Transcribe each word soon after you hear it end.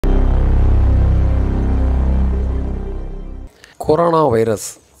Corona virus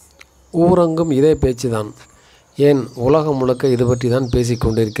ஊரங்கும் இதே பேச்சுதான். ஏன் உலகம் முழுக்க இது பற்றி தான் பேசிக்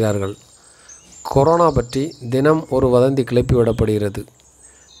கொண்டிருக்கிறார்கள். கொரோனா பற்றி தினம் ஒரு வதந்தி கிளப்பிவிடப்படுகிறது.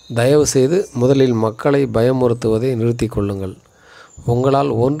 தயவு செய்து முதலில் மக்களை பயமுறுத்துவதை நிறுத்தி கொள்ளுங்கள்.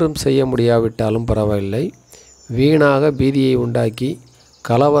 உங்களால் ஒன்றும் செய்ய முடியாவிட்டாலும் பரவாயில்லை. வீணாக பீதியை உண்டாக்கி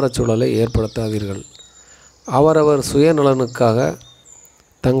கலவரச் சூழலை ஏற்படுத்தாதீர்கள். அவரவர் சுயநலனுக்காக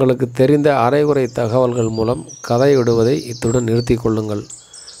தங்களுக்கு தெரிந்த அரைகுறை தகவல்கள் மூலம் கதை விடுவதை இத்துடன் நிறுத்தி கொள்ளுங்கள்.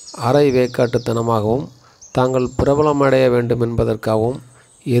 அரை வேக்காட்டுத்தனமாகவும் தாங்கள் பிரபலமடைய வேண்டும் என்பதற்காகவும்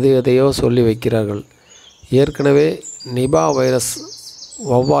எதையோ சொல்லி வைக்கிறார்கள். ஏற்கனவே நிபா வைரஸ்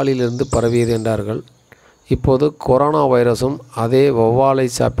வௌவாலிலிருந்து பரவியது என்றார்கள். இப்போது கொரோனா வைரஸும் அதே வௌவாலை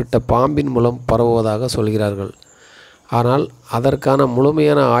சாப்பிட்ட பாம்பின் மூலம் பரவுவதாக சொல்கிறார்கள். ஆனால் அதற்கான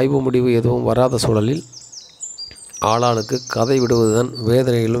முழுமையான ஆய்வு முடிவு எதுவும் வராத சூழலில் ஆளாளுக்கு கதை விடுவதுதான்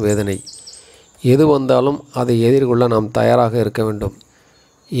வேதனையிலும் வேதனை. எது வந்தாலும் அதை எதிர்கொள்ள நாம் தயாராக இருக்க வேண்டும்.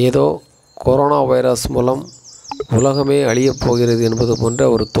 ஏதோ கொரோனா வைரஸ் மூலம் உலகமே அழியப் போகிறது என்பது போன்ற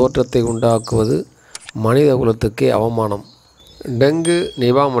ஒரு தோற்றத்தை உண்டாக்குவது மனித குலத்துக்கே அவமானம். டெங்கு,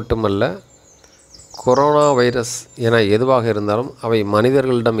 நிபா மட்டுமல்ல, கொரோனா வைரஸ் என எதுவாக இருந்தாலும் அவை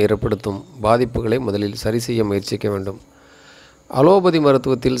மனிதர்களிடம் ஏற்படுத்தும் பாதிப்புகளை முதலில் சரி செய்ய முயற்சிக்க வேண்டும். அலோபதி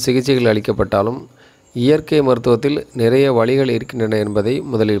மருத்துவத்தில் சிகிச்சைகள் அளிக்கப்பட்டாலும் இயற்கை மருத்துவத்தில் நிறைய வழிகள் இருக்கின்றன என்பதை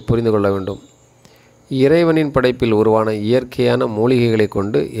முதலில் புரிந்து கொள்ள வேண்டும். இறைவனின் படைப்பில் உருவான இயற்கையான மூலிகைகளை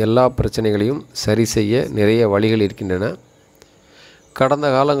கொண்டு எல்லா பிரச்சனைகளையும் சரி செய்ய நிறைய வழிகள் இருக்கின்றன. கடந்த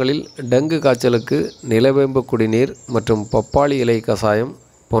காலங்களில் டெங்கு காய்ச்சலுக்கு நிலவேம்பு குடிநீர் மற்றும் பப்பாளி இலை கசாயம்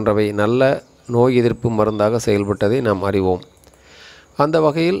போன்றவை நல்ல நோய் எதிர்ப்பு மருந்தாக செயல்பட்டதை நாம் அறிவோம். அந்த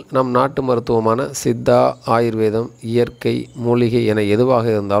வகையில் நம் நாட்டு மருத்துவமான சித்தா, ஆயுர்வேதம், இயற்கை, மூலிகை என எதுவாக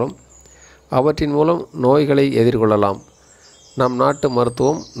இருந்தாலும் அவற்றின் மூலம் நோய்களை எதிர்கொள்ளலாம். நம் நாட்டு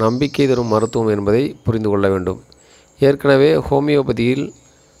மருத்துவம் நம்பிக்கை தரும் மருத்துவம் என்பதை புரிந்து கொள்ள வேண்டும். ஏற்கனவே ஹோமியோபதியில்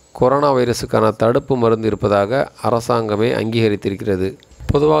கொரோனா வைரஸுக்கான தடுப்பு மருந்து இருப்பதாக அரசாங்கமே அங்கீகரித்திருக்கிறது.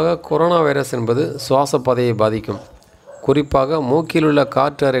 பொதுவாக கொரோனா வைரஸ் என்பது சுவாச பாதையை பாதிக்கும். குறிப்பாக மூக்கில் உள்ள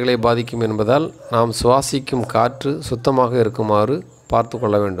காற்று அறைகளை பாதிக்கும் என்பதால் நாம் சுவாசிக்கும் காற்று சுத்தமாக இருக்குமாறு பார்த்து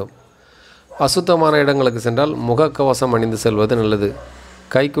கொள்ள வேண்டும். அசுத்தமான இடங்களுக்கு சென்றால் முகக்கவசம் அணிந்து செல்வது நல்லது.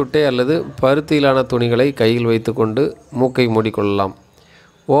 கைக்குட்டை அல்லது பருத்தியிலான துணிகளை கையில் வைத்து கொண்டு மூக்கை மூடிக்கொள்ளலாம்.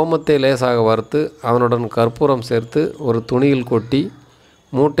 ஓமத்தை லேசாக வறுத்து அதனுடன் கற்பூரம் சேர்த்து ஒரு துணியில் கொட்டி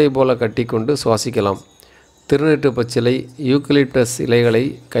மூட்டை போல கட்டி கொண்டு சுவாசிக்கலாம். திருநீற்று பச்சிலை, யூக்கலிப்டஸ் இலைகளை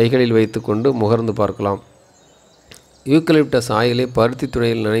கைகளில் வைத்து கொண்டு முகர்ந்து பார்க்கலாம். யூக்கலிப்டஸ் ஆயிலை பருத்தி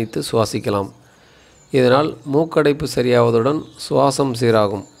துணியில் நனைத்து சுவாசிக்கலாம். இதனால் மூக்கடைப்பு சரியாவதுடன் சுவாசம்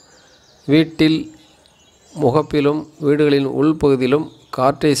சீராகும். வீட்டில் முகப்பிலும் வீடுகளின் உள்பகுதியிலும்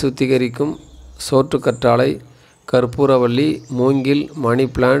காற்றை சுத்திகரிக்கும் சோற்றுக்கற்றாழை, கற்பூரவள்ளி, மூங்கில், மணி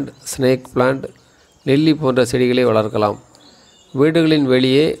பிளான்ட், ஸ்னேக் பிளான்ட், நெல்லி போன்ற செடிகளை வளர்க்கலாம். வீடுகளின்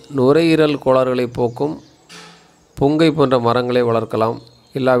வெளியே நுரையீரல் கோளாறுகளை போக்கும் புங்கை போன்ற மரங்களை வளர்க்கலாம்.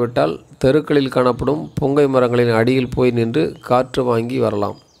 இல்லாவிட்டால் தெருக்களில் காணப்படும் புங்கை மரங்களின் அடியில் போய் நின்று காற்று வாங்கி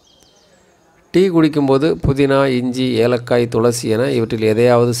வரலாம். டீ குடிக்கும்போது புதினா, இஞ்சி, ஏலக்காய், துளசி என இவற்றில்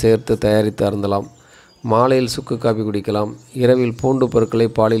எதையாவது சேர்த்து தயாரித்து அருந்தலாம். மாலையில் சுக்கு காபி குடிக்கலாம். இரவில் பூண்டு பொருட்களை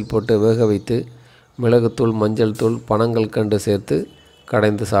பாலில் போட்டு வேக வைத்து மிளகுத்தூள், மஞ்சள் தூள், பனங்கல்கண்டு சேர்த்து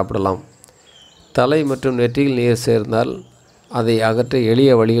கடைந்து சாப்பிடலாம். தலை மற்றும் நெற்றியில் நீர் சேர்ந்தால் அதை அகற்ற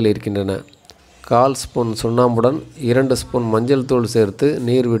எளிய வழிகள் இருக்கின்றன. 1/4 ஸ்பூன் சுண்ணாம்புடன் 2 ஸ்பூன் மஞ்சள் தூள் சேர்த்து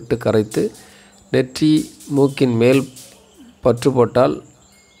நீர் விட்டு கரைத்து நெற்றி, மூக்கின் மேல் பற்று போட்டால்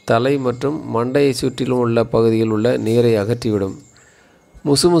தலை மற்றும் மண்டையை சுற்றிலும் உள்ள பகுதியில் உள்ள நீரை அகற்றிவிடும்.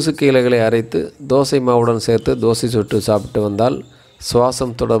 முசுமுசுக்கு இலைகளை அரைத்து தோசை மாவுடன் சேர்த்து தோசை சுட்டு சாப்பிட்டு வந்தால்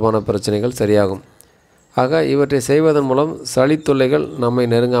சுவாசம் தொடர்பான பிரச்சனைகள் சரியாகும். ஆக இவற்றை செய்வதன் மூலம் சளி தொல்லைகள் நம்மை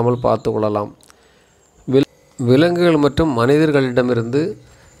நெருங்காமல் பார்த்து கொள்ளலாம். விலங்குகள் மற்றும் மனிதர்களிடமிருந்து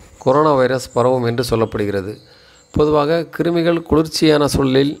கொரோனா வைரஸ் பரவும் என்று சொல்லப்படுகிறது. பொதுவாக கிருமிகள் குளிர்ச்சியான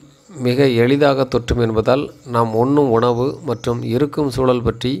சூழலில் மிக எளிதாக தொற்றும் என்பதால் நாம் உண்ணும் உணவு மற்றும் இருக்கும் சூழல்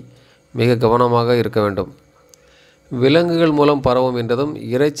பற்றி மிக கவனமாக இருக்க வேண்டும். விலங்குகள் மூலம் பரவும் என்றதும்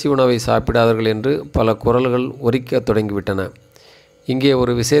இறைச்சி உணவை சாப்பிடாதீர்கள் என்று பல குரல்கள் ஒலிக்க தொடங்கிவிட்டன. இங்கே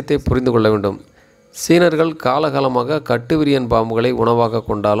ஒரு விஷயத்தை புரிந்து கொள்ள வேண்டும். சீனர்கள் காலகாலமாக கட்டுவிரியன் பாம்புகளை உணவாக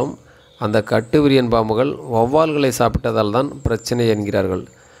கொண்டாலும் அந்த கட்டுவிரியன் பாம்புகள் வௌவால்களை சாப்பிட்டதால் தான் பிரச்சனை என்கிறார்கள்.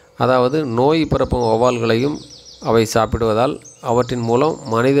 அதாவது நோய் பரப்பும் வௌவால்களையும் அவை சாப்பிடுவதால் அவற்றின் மூலம்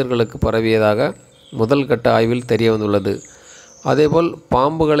மனிதர்களுக்கு பரவியதாக முதல் கட்ட ஆய்வில் தெரிய வந்துள்ளது. அதேபோல்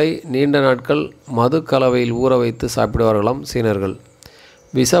பாம்புகளை நீண்ட நாட்கள் மது கலவையில் ஊற வைத்து சாப்பிடுவார்களாம் சீனர்கள்.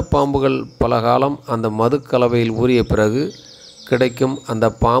 விஷப்பாம்புகள் பல காலம் அந்த மது கலவையில் ஊறிய பிறகு கிடைக்கும் அந்த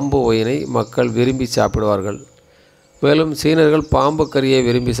பாம்பு ஒயினை மக்கள் விரும்பி சாப்பிடுவார்கள். மேலும் சீனர்கள் பாம்பு கறியை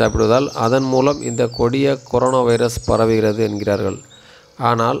விரும்பி சாப்பிடுவதால் அதன் மூலம் இந்த கொடிய கொரோனா வைரஸ் பரவுகிறது என்கிறார்கள்.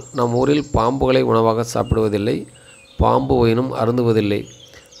 ஆனால் நம் ஊரில் பாம்புகளை உணவாக சாப்பிடுவதில்லை, பாம்பு ஒயினும் அருந்துவதில்லை.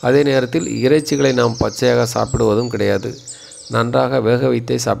 அதே நேரத்தில் இறைச்சிகளை நாம் பச்சையாக சாப்பிடுவதும் கிடையாது. நன்றாக வேக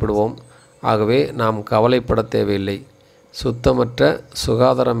வைத்தே சாப்பிடுவோம். ஆகவே நாம் கவலைப்பட தேவையில்லை. சுத்தமற்ற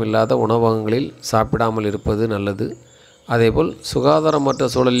சுகாதாரமில்லாத உணவகங்களில் சாப்பிடாமல் இருப்பது நல்லது. அதேபோல் சுகாதாரமற்ற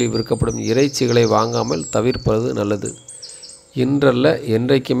சூழலில் விற்கப்படும் இறைச்சிகளை வாங்காமல் தவிர்ப்பது நல்லது. இன்றல்ல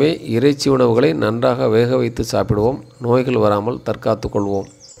என்றைக்குமே இறைச்சி உணவுகளை நன்றாக வேக வைத்து சாப்பிடுவோம். நோய்கள் வராமல் தற்காத்து கொள்வோம்.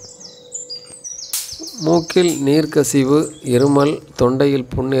 மூக்கில் நீர்க்கசிவு, இருமல், தொண்டையில்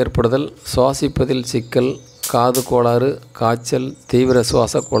புண் ஏற்படுதல், சுவாசிப்பதில் சிக்கல், காது கோளாறு, காய்ச்சல், தீவிர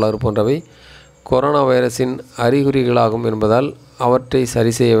சுவாச கோளாறு போன்றவை கொரோனா வைரஸின் அறிகுறிகளாகும் என்பதால் அவற்றை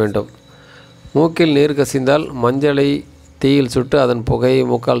சரி செய்ய வேண்டும். மூக்கில் நீர் கசிந்தால் மஞ்சளை தீயில் சுட்டு அதன் புகையை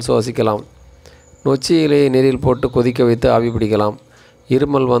மூக்கால் சுவாசிக்கலாம். நொச்சி இலையை நீரில் போட்டு கொதிக்க வைத்து ஆவி பிடிக்கலாம்.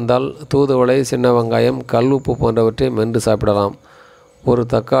 இருமல் வந்தால் தூதுவளை, சின்ன வெங்காயம், கல் உப்பு போன்றவற்றை மென்று சாப்பிடலாம். ஒரு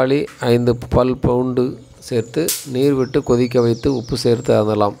தக்காளி, 5 பல் பூண்டு சேர்த்து நீர் விட்டு கொதிக்க வைத்து உப்பு சேர்த்து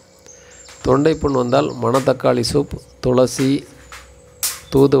அருந்தலாம். தொண்டை புண் வந்தால் மணத்தக்காளி சூப், துளசி,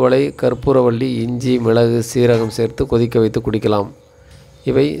 தூதுவளை, கற்பூரவள்ளி, இஞ்சி, மிளகு, சீரகம் சேர்த்து கொதிக்க வைத்து குடிக்கலாம்.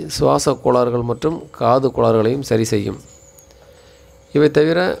 இவை சுவாச கோளாறுகள் மற்றும் காது கோளாறுகளையும் சரி செய்யும். இவை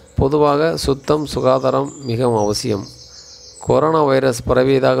தவிர பொதுவாக சுத்தம், சுகாதாரம் மிகவும் அவசியம். கொரோனா வைரஸ்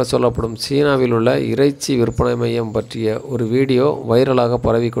பரவியதாக சொல்லப்படும் சீனாவில் உள்ள இறைச்சி விற்பனை மையம் பற்றிய ஒரு வீடியோ வைரலாக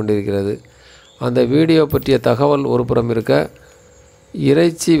பரவி கொண்டிருக்கிறது. அந்த வீடியோ பற்றிய தகவல் ஒருபுறம் இருக்க,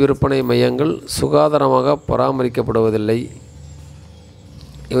 இறைச்சி விற்பனை மையங்கள் சுகாதாரமாக பராமரிக்கப்படுவதில்லை.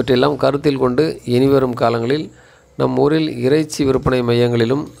 இவற்றையெல்லாம் கருத்தில் கொண்டு இனிவரும் காலங்களில் நம் ஊரில் இறைச்சி விற்பனை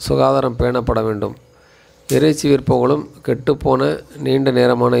மையங்களிலும் சுகாதாரம் பேணப்பட வேண்டும். இறைச்சி விற்பவர்களும் கெட்டுப்போன நீண்ட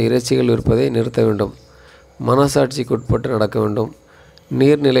நேரமான இறைச்சிகள் விற்பதை நிறுத்த வேண்டும். மனசாட்சிக்குட்பட்டு நடக்க வேண்டும்.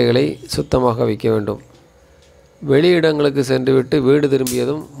 நீர்நிலைகளை சுத்தமாக வைக்க வேண்டும். வெளியிடங்களுக்கு சென்றுவிட்டு வீடு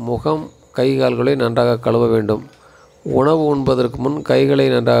திரும்பியதும் முகம், கை, கால்களை நன்றாக கழுவ வேண்டும். உணவு உண்பதற்கு முன் கைகளை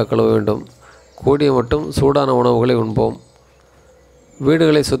நன்றாக கழுவ வேண்டும். கூடிய மட்டும் சூடான உணவுகளை உண்போம்.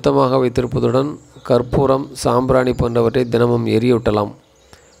 வீடுகளை சுத்தமாக வைத்திருப்பதுடன் கற்பூரம், சாம்பிராணி போன்றவற்றை தினமும் எரியூட்டலாம்.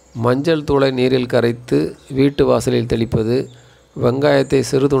 மஞ்சள் தூளை நீரில் கரைத்து வீட்டு வாசலில் தெளிப்பது, வெங்காயத்தை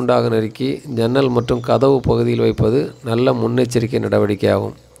சிறு துண்டாக நறுக்கி ஜன்னல் மற்றும் கதவு பகுதியில் வைப்பது நல்ல முன்னெச்சரிக்கை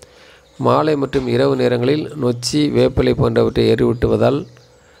நடவடிக்கையாகும். மாலை மற்றும் இரவு நேரங்களில் நொச்சி, வேப்பிலை போன்றவற்றை எரியூட்டுவதால்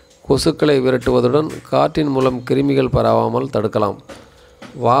கொசுக்களை விரட்டுவதுடன் காற்றின் மூலம் கிருமிகள் பரவாமல் தடுக்கலாம்.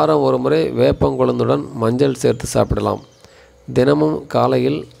 வாரம் ஒரு முறை வேப்பங்குளந்துடன் மஞ்சள் சேர்த்து சாப்பிடலாம். தினமும்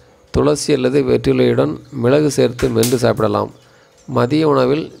காலையில் துளசி அல்லது வெற்றிலையுடன் மிளகு சேர்த்து மென்று சாப்பிடலாம். மதிய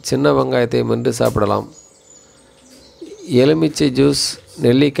உணவில் சின்ன வெங்காயத்தை மென்று சாப்பிடலாம். எலுமிச்சை ஜூஸ்,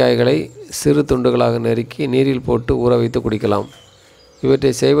 நெல்லிக்காய்களை சிறு துண்டுகளாக நறுக்கி நீரில் போட்டு ஊற வைத்து குடிக்கலாம்.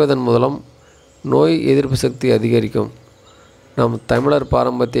 இவற்றை செய்வதன் மூலம் நோய் எதிர்ப்பு சக்தி அதிகரிக்கும். நம் தமிழர்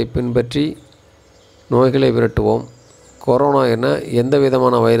பாரம்பரியத்தை பின்பற்றி நோய்களை விரட்டுவோம். கொரோனா என எந்த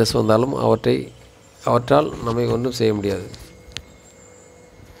விதமான வைரஸ் வந்தாலும் அவற்றால் நம்மை ஒன்றும் செய்ய முடியாது.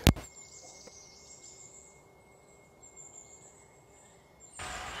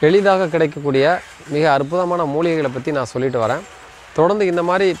 எளிதாக கிடைக்கக்கூடிய மிக அற்புதமான மூலிகைகளை பற்றி நான் சொல்லிட்டு வரேன். தொடர்ந்து இந்த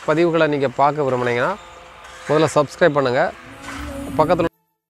மாதிரி பதிவுகளை நீங்கள் பார்க்க விரும்புனீங்கன்னா முதல்ல சப்ஸ்கிரைப் பண்ணுங்கள். பக்கத்தில்